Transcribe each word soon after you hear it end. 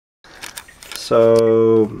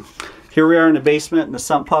So here we are in the basement in the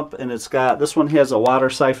sump pump, and it's got, this one has a water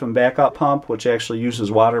siphon backup pump, which actually uses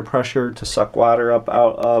water pressure to suck water up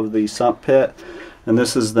out of the sump pit. And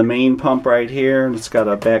this is the main pump right here, and it's got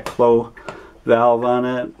a backflow valve on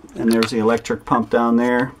it. And there's the electric pump down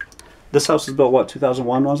there. This house was built, what,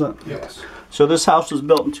 2001 was it? Yes. So this house was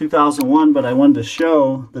built in 2001, but I wanted to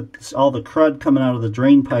show that all the crud coming out of the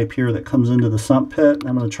drain pipe here that comes into the sump pit.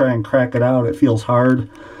 I'm going to try and crack it out. It feels hard.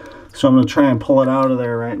 So I'm going to try and pull it out of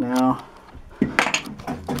there right now. I'm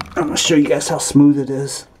going to show you guys how smooth it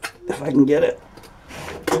is, if I can get it.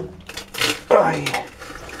 Aye.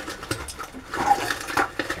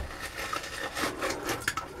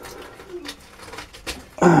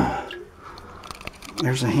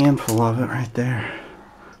 There's a handful of it right there.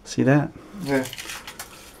 See that? Yeah.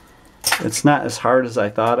 It's not as hard as I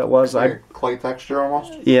thought it was. Like a clay texture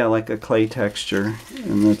almost? Yeah, like a clay texture.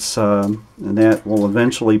 And it's and that will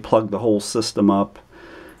eventually plug the whole system up,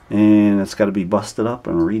 and it's got to be busted up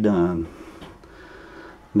and redone.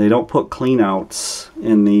 They don't put clean outs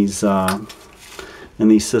in these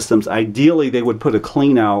systems. Ideally, they would put a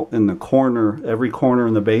clean out in the corner, every corner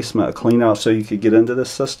in the basement, a clean out so you could get into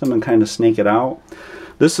this system and kind of snake it out.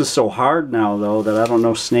 This is so hard now, though, that I don't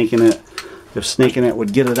know if snaking it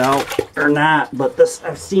would get it out or not. But this,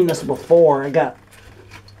 I've seen this before. And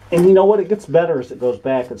you know what? It gets better as it goes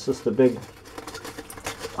back. It's just a big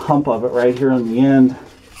hump of it right here on the end.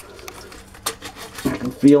 I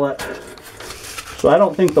can feel it. So I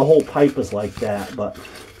don't think the whole pipe is like that, but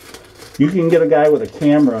you can get a guy with a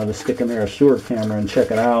camera to stick in there, a sewer camera, and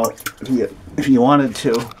check it out if you wanted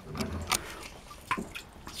to.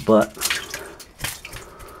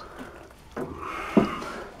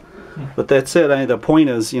 But that's it. The point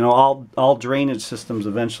is, you know, all drainage systems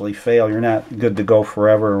eventually fail. You're not good to go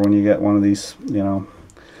forever when you get one of these, you know,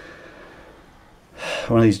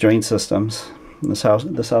 one of these drain systems. This house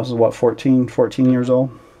is what, 14 years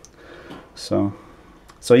old. So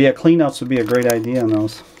yeah, cleanouts would be a great idea on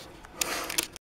those.